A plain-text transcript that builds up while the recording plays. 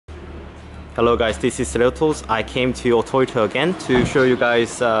Hello guys, this is leathertoolz. I came to OHTOITO again to show you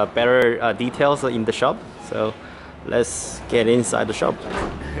guys better details in the shop. So let's get inside the shop.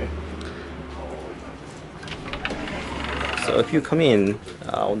 So if you come in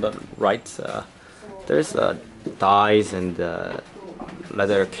on the right, there's dyes and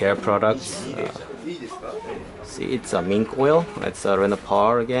leather care products. See, it's a mink oil, it's a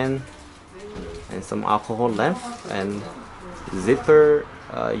Renapar again, and some alcohol lamp and zipper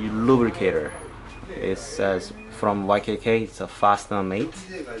lubricator. It says from YKK, it's a fastener mate,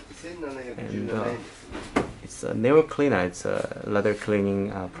 and it's a nail cleaner, it's a leather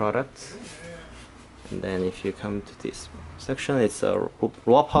cleaning product. And then if you come to this section, it's a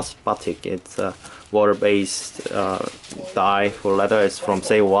raw batik. It's a water-based dye for leather. It's from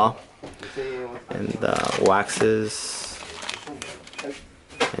Seiwa, and waxes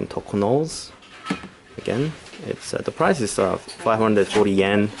and tokonos. Again, it's the price is 540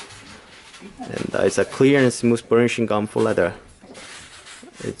 yen, and it's a clear and smooth burnishing gum for leather.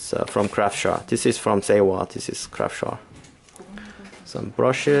 It's from Craftshaw. This is from Seiwa. This is Craftshaw. Some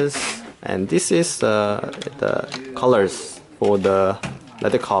brushes, and this is the colors for the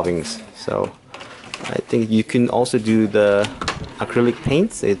leather carvings. So I think you can also do the acrylic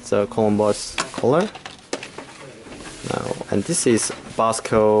paints. It's a Columbus color. Now, and this is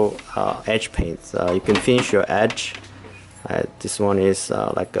Bosco edge paints. You can finish your edge. This one is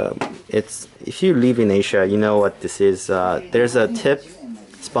like it's, if you live in Asia, you know what this is. There's a tip,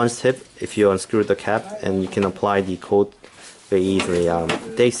 sponge tip. If you unscrew the cap, and you can apply the coat very easily.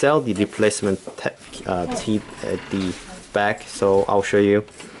 They sell the replacement tip at the back, so I'll show you.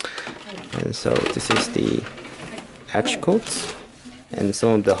 And so this is the edge coats and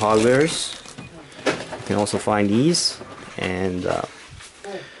some of the hardwares. You can also find these, and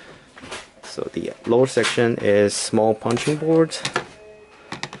so the lower section is small punching boards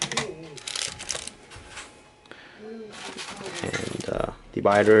and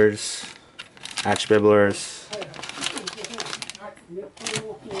dividers, edge bevelers.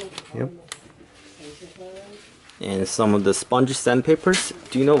 Yep. And some of the sponge sandpapers.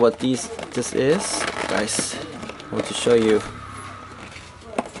 Do you know what this is, guys? I want to show you.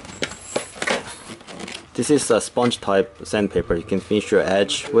 This is a sponge type sandpaper. You can finish your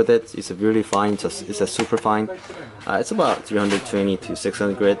edge with it. It's really fine. It's a super fine. It's about 320 to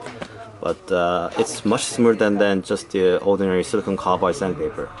 600 grit, but it's much smoother than just the ordinary silicone carbide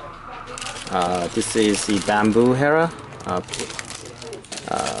sandpaper. This is the bamboo hera,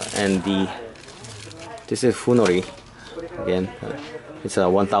 and this is funori. Again, it's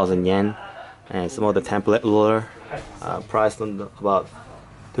 1,000 yen, and some of the template roller priced on about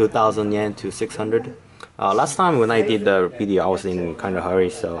 2,000 yen to 600. Last time when I did the video, I was in kind of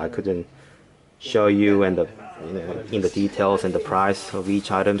hurry, so I couldn't show you and in the details and the price of each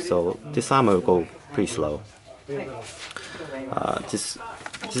item. So this time I'll go pretty slow. This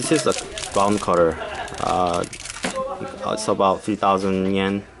is a round cutter. It's about 3,000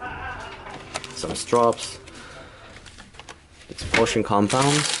 yen. Some straps. It's portion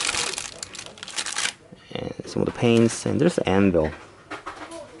compounds and some of the paints, and there's an anvil.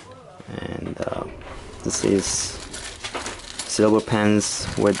 And this is silver pens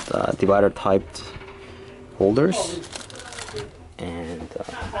with divider typed holders. And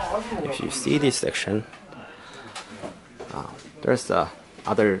if you see this section, there's the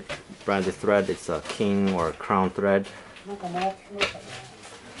other branded thread. It's a king or crown thread.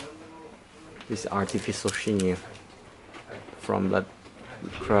 This artificial sinew from that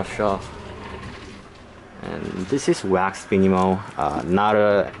Craftshaw. And this is wax binimo, not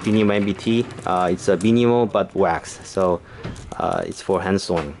a binimo MBT. It's a binimo but wax, so it's for hand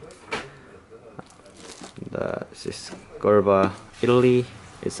sewing. This is Gerba, Italy.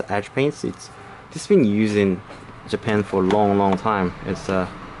 It's edge paints. This been used in Japan for a long time. It's an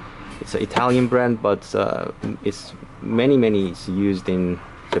Italian brand, but it's many it's used in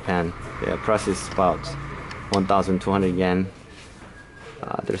Japan. The price is about 1,200 yen.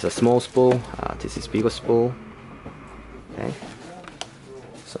 There's a small spool. This is bigger spool. Okay.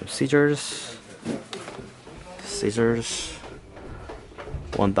 Some scissors.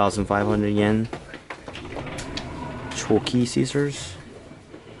 1,500 yen. Choki scissors.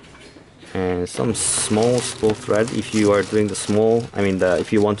 And some small spool thread. If you are doing the small,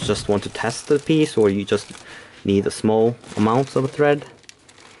 if you just want to test the piece, or you just need a small amount of thread.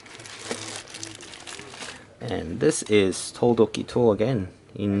 And this is Todoki tool again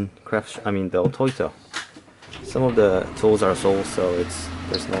in the OHTOITO. Some of the tools are sold, so it's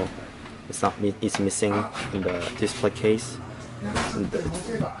missing in the display case.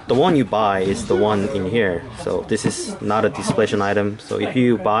 the one you buy is the one in here, so this is not a display item. So if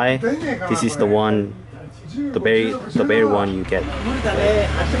you buy, this is the one, the very one you get.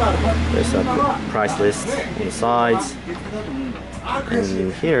 There's a price list on the sides,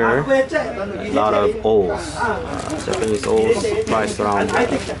 and here a lot of owls, Japanese owls, priced around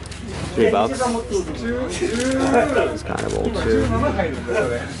 $3. It's kind of old too.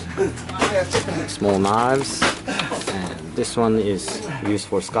 Small knives, and this one is used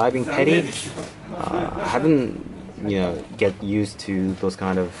for skiving petty. I haven't, get used to those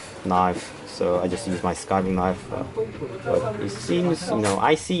kind of knife, so I just use my skiving knife. But it seems,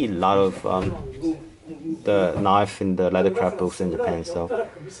 I see a lot of the knife in the leather craft books in Japan, so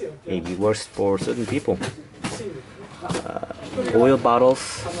maybe it works for certain people. Oil bottles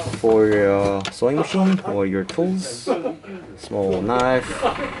for your sewing machine or your tools. Small knife.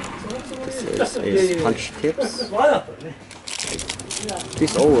 This is punch tips.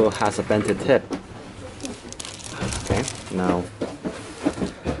 This oil has a bented tip. Okay, now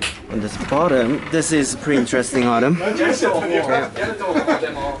on this bottom, this is a pretty interesting item. Okay.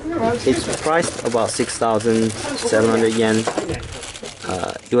 It's priced about 6,700 yen.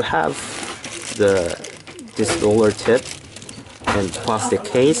 You have this roller tip and plastic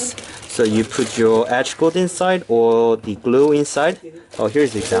case, so you put your edge coat inside or the glue inside. Oh,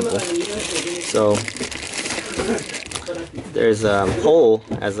 here's the example. So there's a hole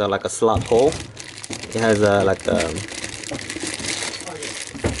as like a slot hole. It has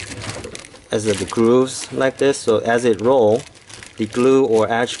the grooves like this, so as it roll, the glue or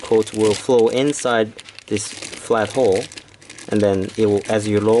edge coat will flow inside this flat hole, and then it will, as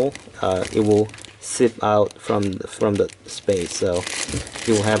you roll, it will sip out from the space, so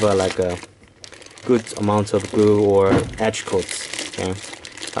you will have a good amount of glue or edge coats. Okay,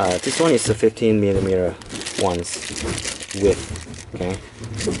 this one is a 15mm ones width. Okay,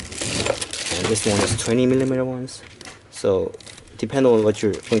 and this one is 20mm ones. So depending on what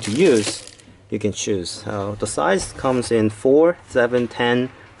you're going to use, you can choose. The size comes in 4, 7, 10,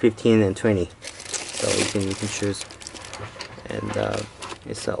 15, and 20. So you can choose. And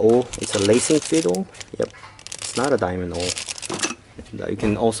it's a lacing fiddle. Yep, it's not a diamond oil. And, you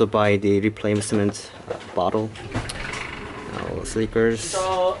can also buy the replacement bottle. Sleekers.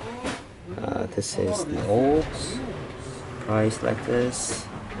 This is the oils, priced like this.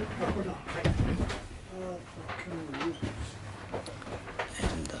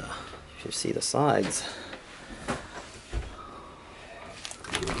 And if you see the sides,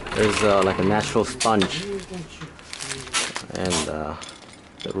 there's like a natural sponge and the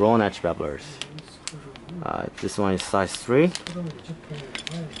raw edge bevelers. This one is size 3.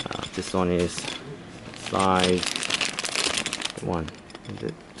 This one is size 1,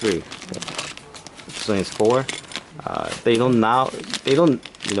 3. This one is 4. They don't,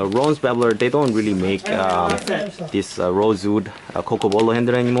 Ron's beveler, they don't really make this rosewood cocoa bolo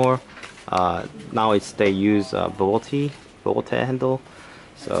handle anymore. Now they use Bobote handle.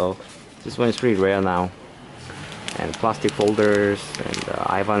 So this one is pretty rare now. And plastic folders and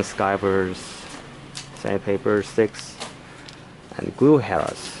Ivan skivers, sandpaper sticks, and glue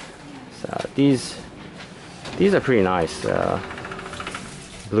heras. So these are pretty nice.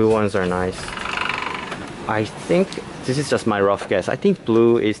 Blue ones are nice. I think this is just my rough guess. I think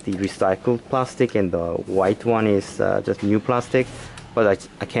blue is the recycled plastic and the white one is just new plastic. But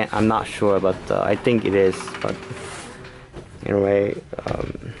I'm not sure, but I think it is. But anyway,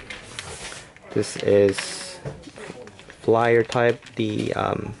 this is flyer type, the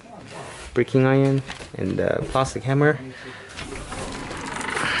bricking iron and the plastic hammer.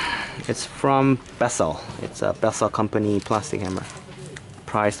 It's from Bessel. It's a Bessel company plastic hammer.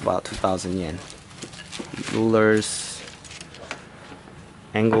 Priced about 2,000 yen. Rulers,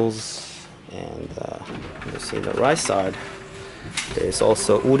 angles, and you see the right side. There's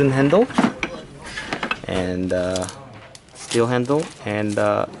also wooden handle and steel handle, and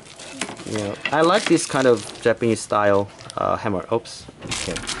I like this kind of Japanese style hammer. Oops.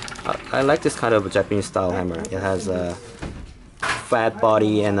 Okay. I like this kind of Japanese style hammer. It has a fat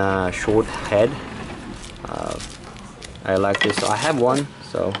body and a short head. I like this. So I have one,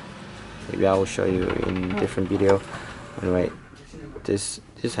 so maybe I will show you in different video. Anyway, this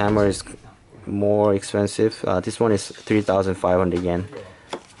hammer is more expensive. This one is 3,500 yen.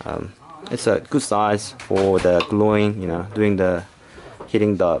 It's a good size for the gluing, doing the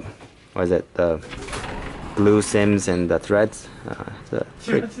hitting the the glue seams and the threads. It's a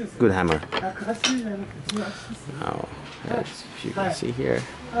pretty good hammer. Now, as you can see here,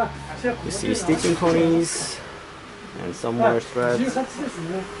 you see stitching ponies and some more threads.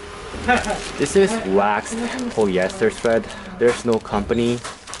 This is waxed polyester thread. There's no company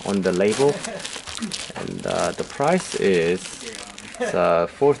on the label, and the price is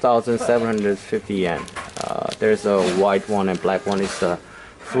 4,750 yen. There's a white one and black one. It's a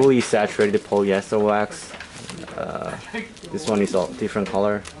fully saturated polyester wax. This one is a different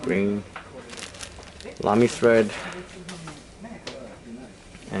color, green. Lamy thread,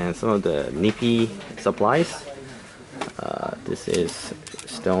 and some of the nippy supplies. This is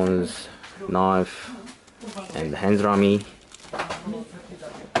stones, knife, and hands rami,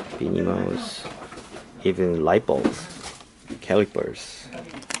 binimos, even light bulbs, calipers,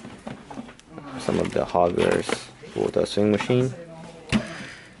 some of the hardwares for the sewing machine,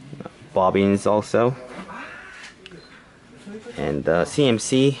 bobbins also, and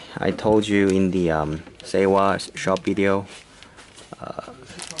CMC. I told you in the Seiwa shop video.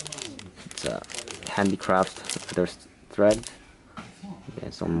 It's a handicraft leather thread.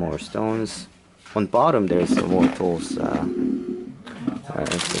 And some more stones. On bottom there's more tools.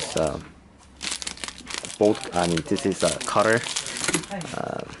 It's just bolt. I mean, this is a cutter.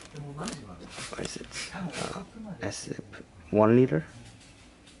 What is it? S 1 liter.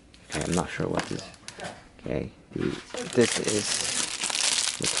 Okay, I'm not sure what this is. Okay, this is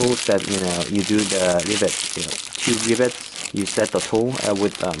the tools that you do the rivet, tube rivet. You set the tool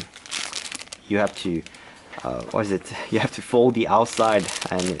with you have to what is it? You have to fold the outside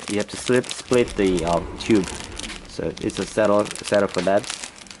and you have to split the tube. So it's a setup for that.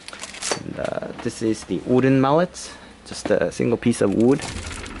 And, this is the wooden mallet, just a single piece of wood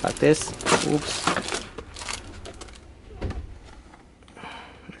like this. Oops.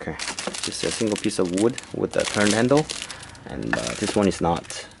 Okay, just a single piece of wood with a turned handle, and this one is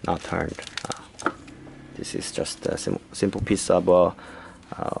not turned. This is just a simple piece of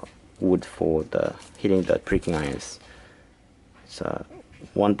wood for the hitting the pricking irons. It's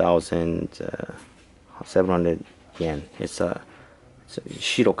 1,700 yen. It's a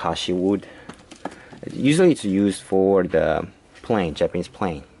shirokashi wood. Usually it's used for the plane, Japanese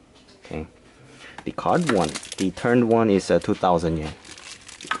plane. Okay. The card one, the turned one is 2,000 yen.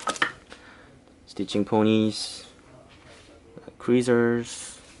 Stitching ponies,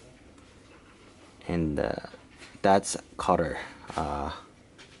 creasers, and that's cutter.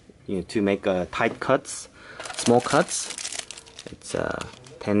 To make tight cuts, small cuts. It's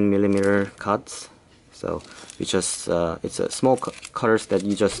 10mm cuts. So you just it's a small cutters that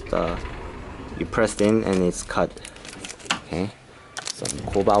you just you pressed in and it's cut. Okay, some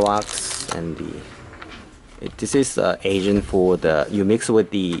koba wax, and this is agent for the, you mix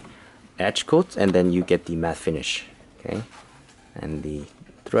with the edge coat and then you get the matte finish. Okay, and the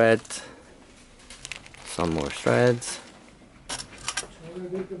thread, some more threads.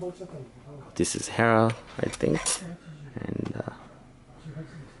 This is Hera, I think, and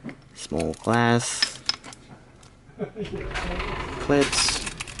small glass clips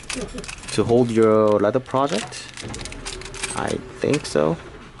to hold your leather project. I think so.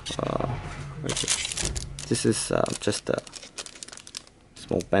 This is just a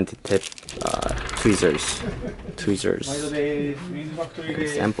small bent tip tweezers.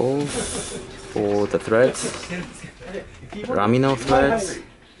 Examples for the threads. Ramino threads.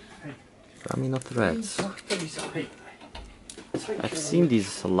 I've seen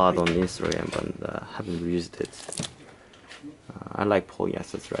these a lot on Instagram, but haven't used it. I like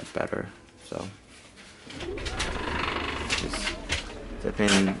polyester thread better, so.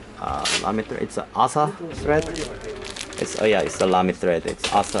 Japan lamy thread. It's a asa thread. It's it's a lamy thread.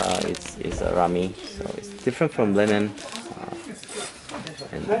 It's asa. It's a rami, so it's different from linen.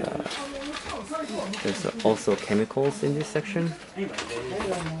 And there's also chemicals in this section.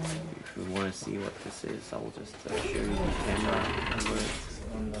 If you want to see what this is, I will just show you the camera.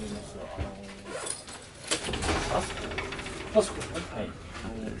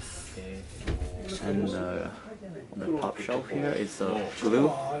 And on the top shelf here, it's glue.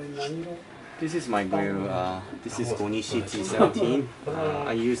 This is my glue. This is Gonishi T17.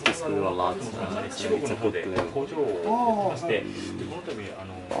 I use this glue a lot. It's a good glue.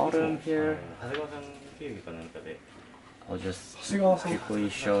 Bottom here, I'll just quickly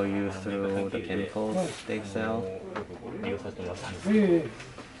show you through the chemicals they sell.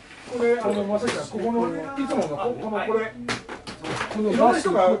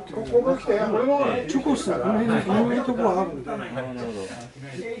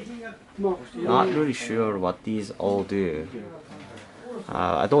 Not really sure what these all do.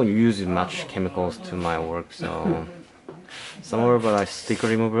 I don't use much chemicals to my work, so some of it, but like sticker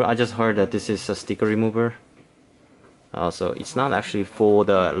remover. I just heard that this is a sticker remover. So it's not actually for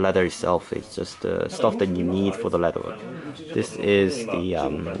the leather itself, it's just the stuff that you need for the leather. This is the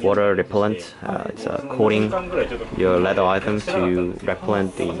water repellent. It's coating your leather item to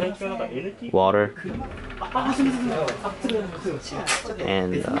repellent the water.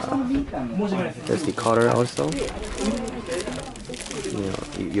 And there's the cutter also.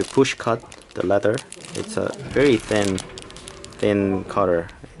 You push cut the leather. It's a very thin cutter.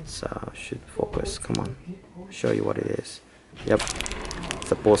 It's should focus. Come on, show you what it is. Yep,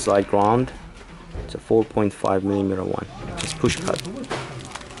 it's a both side ground. It's a 4.5mm one. It's push cut.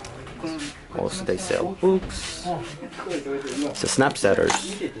 Also, they sell books. It's a snap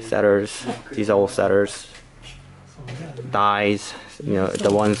setters. These are all setters. Dies.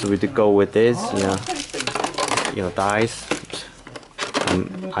 The ones we go with this. Dies.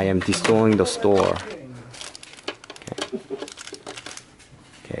 I am destroying the store.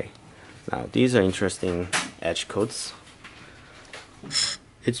 Okay. Now these are interesting edge coats.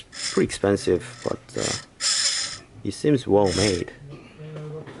 It's pretty expensive, but it seems well made.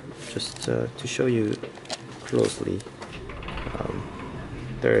 Just to show you closely,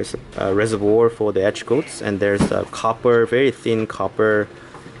 there's a reservoir for the edge coats, and there's a copper, very thin copper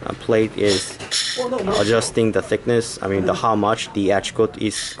plate is adjusting the thickness. I mean, how much the edge coat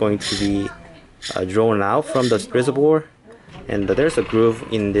is going to be drawn out from the reservoir. And there's a groove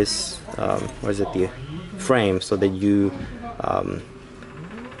in this, the frame, so that you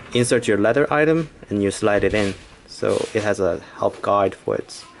insert your leather item and you slide it in. So it has a help guide for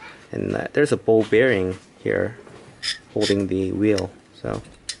it. And there's a ball bearing here holding the wheel. So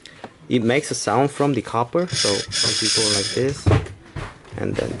it makes a sound from the copper. So some people like this.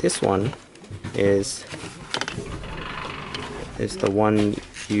 And then this one is the one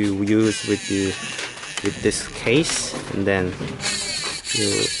you use with this case, and then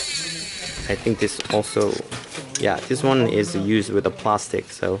I think this also, yeah, this one is used with the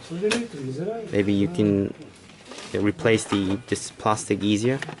plastic, so maybe you can replace this plastic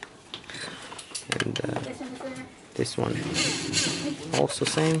easier. And this one also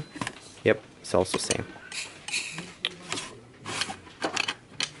same. Yep, it's also same.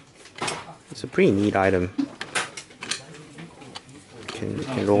 It's a pretty neat item. You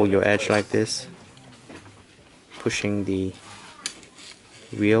can roll your edge like this, pushing the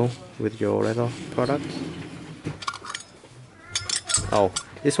wheel with your leather product. Oh,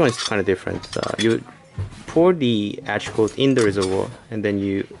 this one is kind of different. You pour the edge coat in the reservoir and then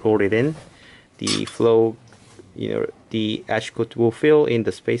you roll it in. The flow, the edge coat will fill in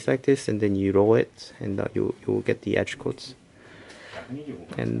the space like this, and then you roll it, and you will get the edge coats.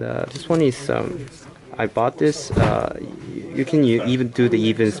 And this one is, I bought this. You can even do the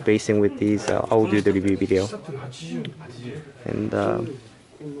even spacing with these. I'll do the review video. And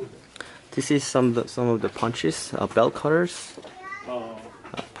this is some of the punches, belt cutters.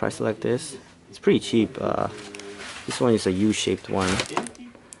 Price like this. It's pretty cheap. This one is a U-shaped one.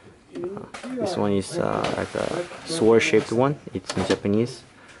 This one is like a sword-shaped one. It's in Japanese.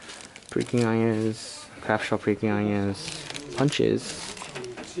 Pricking irons, craft shop pricking irons, punches,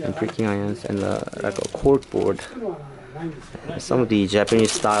 and pricking irons, and like a cork board. Some of the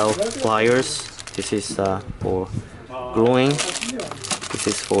Japanese style pliers. This is for gluing. This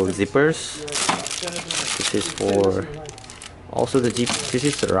is for zippers. This is for also the Jeep. This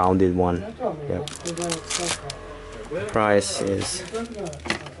is the rounded one. Yep. Price is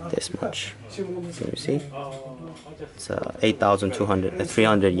this much. Can you see? It's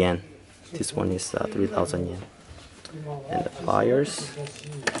 300 yen. This one is 3,000 yen. And the pliers.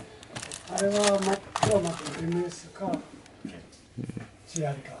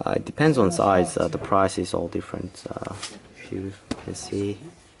 It depends on size. The price is all different. If you can see.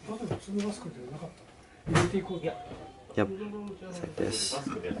 Yep, it's like this.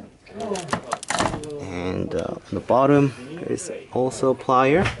 And on the bottom is also a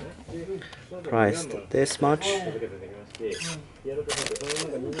plier, priced this much.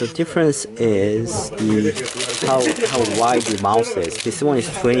 The difference is how wide the mouse is. This one is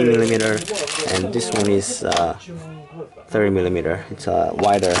 20mm and this one is 30mm. It's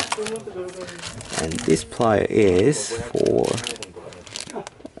wider. And this plier is for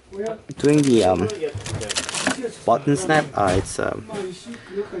doing the button snap.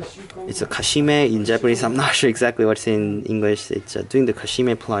 It's a kashime in Japanese. I'm not sure exactly what's in English. It's doing the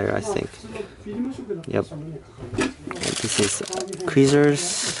kashime plier, I think. Yep. And this is creasers,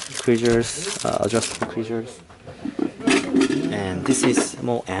 adjustable creasers. And this is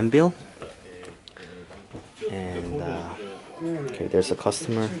more anvil. And Okay, there's a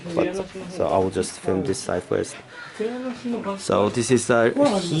customer, but so I will just film this side first. So this is a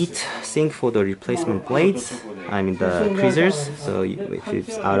heat sink for the replacement blades. I mean the tweezers. So if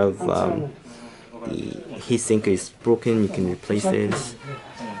it's out of the heat sink is broken, you can replace this.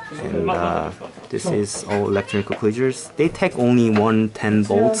 And this is all electrical tweezers. They take only 110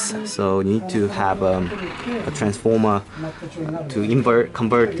 volts, so you need to have a transformer to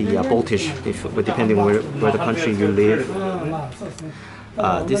convert the voltage, depending where the country you live.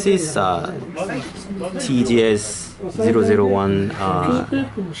 This is TGS 001.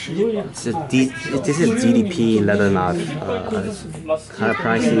 This is GDP leather knife. Kind of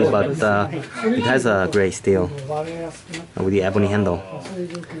pricey, but it has a great steel with the ebony handle.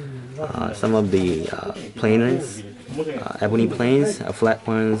 Some of the planers, ebony planes, flat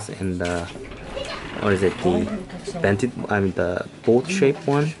ones, and what is it? The bented, I mean the bolt-shaped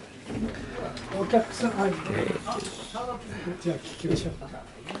one. Okay.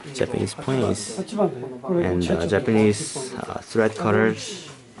 Japanese planes and Japanese thread cutters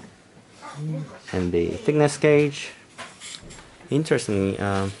and the thickness gauge. Interestingly,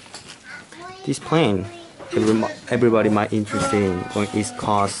 this plane everybody might interested in is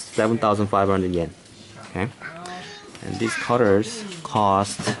cost 7,500 yen. Okay, and these cutters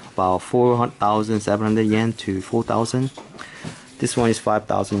cost about 4,700 yen to 4,000. This one is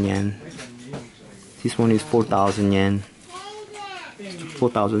 5,000 yen. This one is 4,000 yen.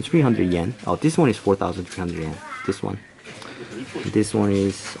 4,300 yen. Oh, this one is 4,300 yen. This one. This one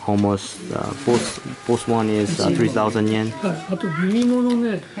is almost both one is 3,000 yen.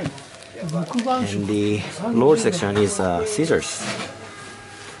 And the lower section is scissors.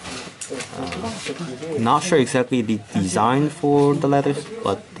 Not sure exactly the design for the leathers,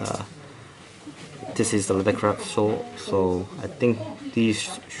 but this is the leather craft, so I think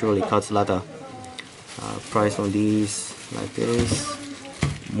these surely cuts leather. Price on these like this.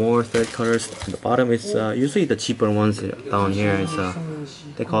 More thread cutters at the bottom. It's usually the cheaper ones down here. It's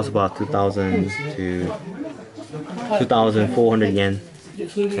they cost about 2,000 to 2,400 yen.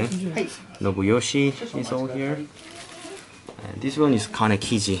 Okay. Nobuyoshi is all here. And this one is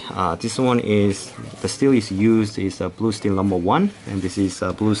Kanekiji. This one is the steel is used is blue steel number 1, and this is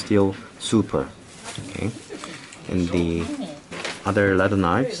blue steel super. Okay. And the other leather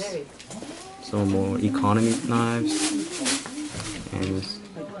knives. Some more economy knives and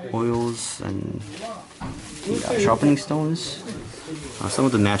oils and the sharpening stones. Some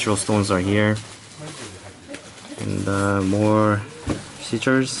of the natural stones are here, and more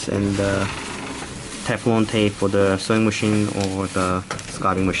scissors and Teflon tape for the sewing machine or the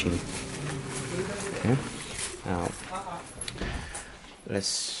scarring machine. Okay. Now I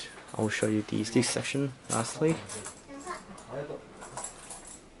will show you this section lastly.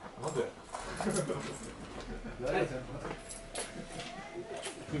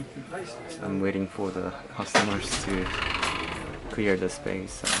 I'm waiting for the customers to clear the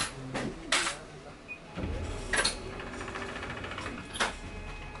space.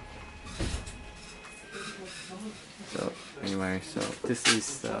 So anyway, so this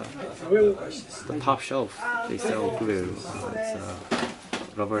is the top shelf. They sell glue. It's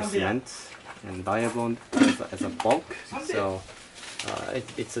rubber cement and diamond as a bulk. So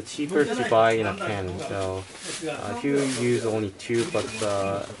it's cheaper to buy in a can. So if you use only 2, but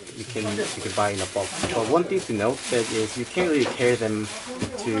you can buy in a bulk. But one thing to note that is you can't really carry them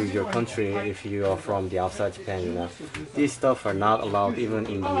to your country if you are from the outside Japan. You know, these stuff are not allowed even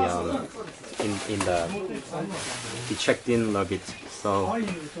in the checked-in luggage. So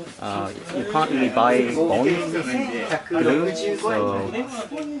you can't really buy bone glue. So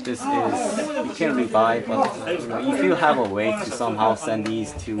this is you can't really buy. But you know, if you have a way to somehow send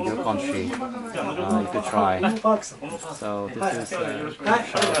these to your country, you could try. So this is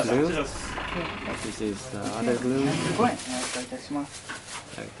glue. This is other glue.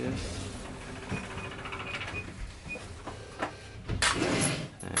 Like this.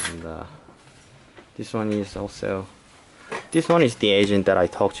 And this one is also. This one is the agent that I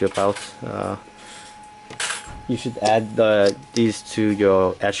talked to you about. You should add these to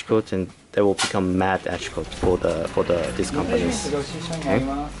your edge coat, and they will become matte edge coat for these companies. Okay.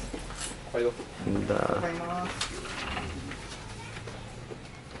 And,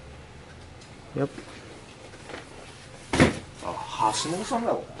 yep.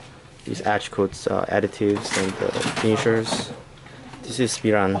 These edge coats, additives, and finishers. This is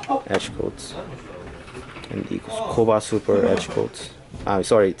Spiran edge coats. And the Koba Super edge coat.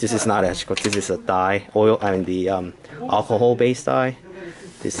 Sorry, this is not edge coat. This is a dye oil. I mean the alcohol-based dye.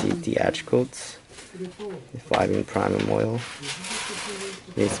 This is the edge coats. The 5-in primer oil.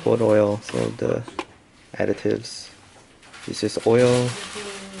 The sport oil. So the additives. This is oil,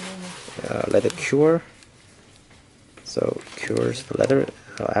 leather cure. So cures the leather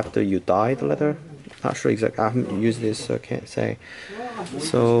after you dye the leather. Not sure exactly. I haven't used this, so I can't say.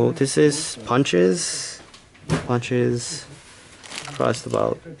 So this is punches. Punches cost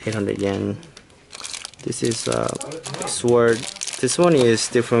about 800 yen. This is sword. This one is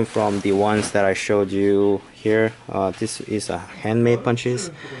different from the ones that I showed you here. This is a handmade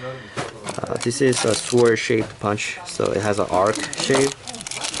punches. This is a sword shaped punch, so it has an arc shape.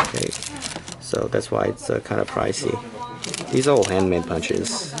 Okay. So that's why it's kind of pricey. These are all handmade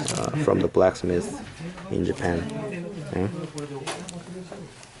punches from the blacksmith in Japan. Okay.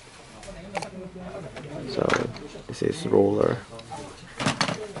 So this is roller.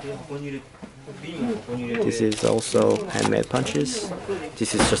 This is also handmade punches.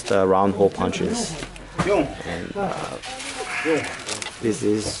 This is just round hole punches. And this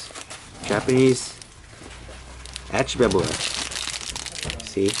is Japanese edge beveler.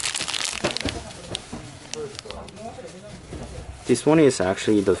 See? This one is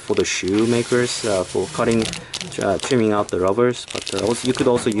actually for the shoe makers, for cutting, trimming out the rubbers. But also, you could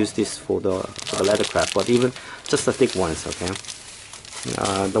also use this for the leather craft. But even just the thick ones, okay.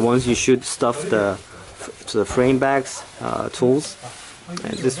 The ones you should stuff the frame bags, tools.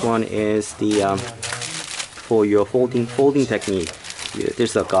 And this one is the for your folding technique.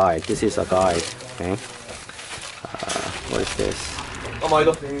 There's a guide. This is a guide. Okay. What is this?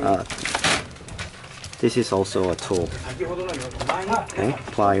 This is also a tool. Okay,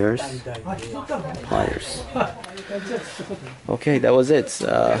 pliers. Pliers. Okay, that was it.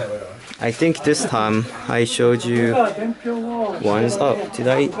 I think this time I showed you ones. Oh, did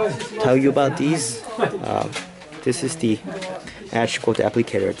I tell you about these? This is the edge coat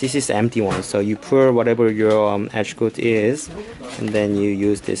applicator. This is the empty one. So you pour whatever your edge coat is, and then you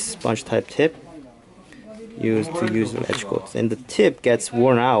use this sponge type tip. Use the edge coats, and the tip gets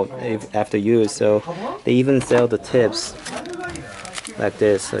worn out after use, so they even sell the tips like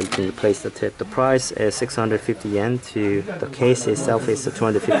this, so you can replace the tip. The price is 650 yen. To the case itself is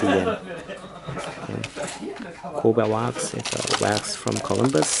 250 yen. Kobe wax, it's a wax from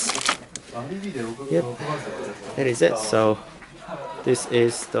Columbus. Yep, that is it. So this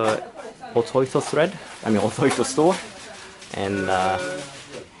is the OHTOITO thread, OHTOITO store, and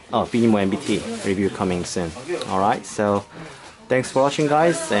Binimo MBT review coming soon. Alright, so thanks for watching,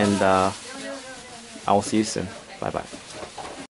 guys, and I'll see you soon. Bye bye.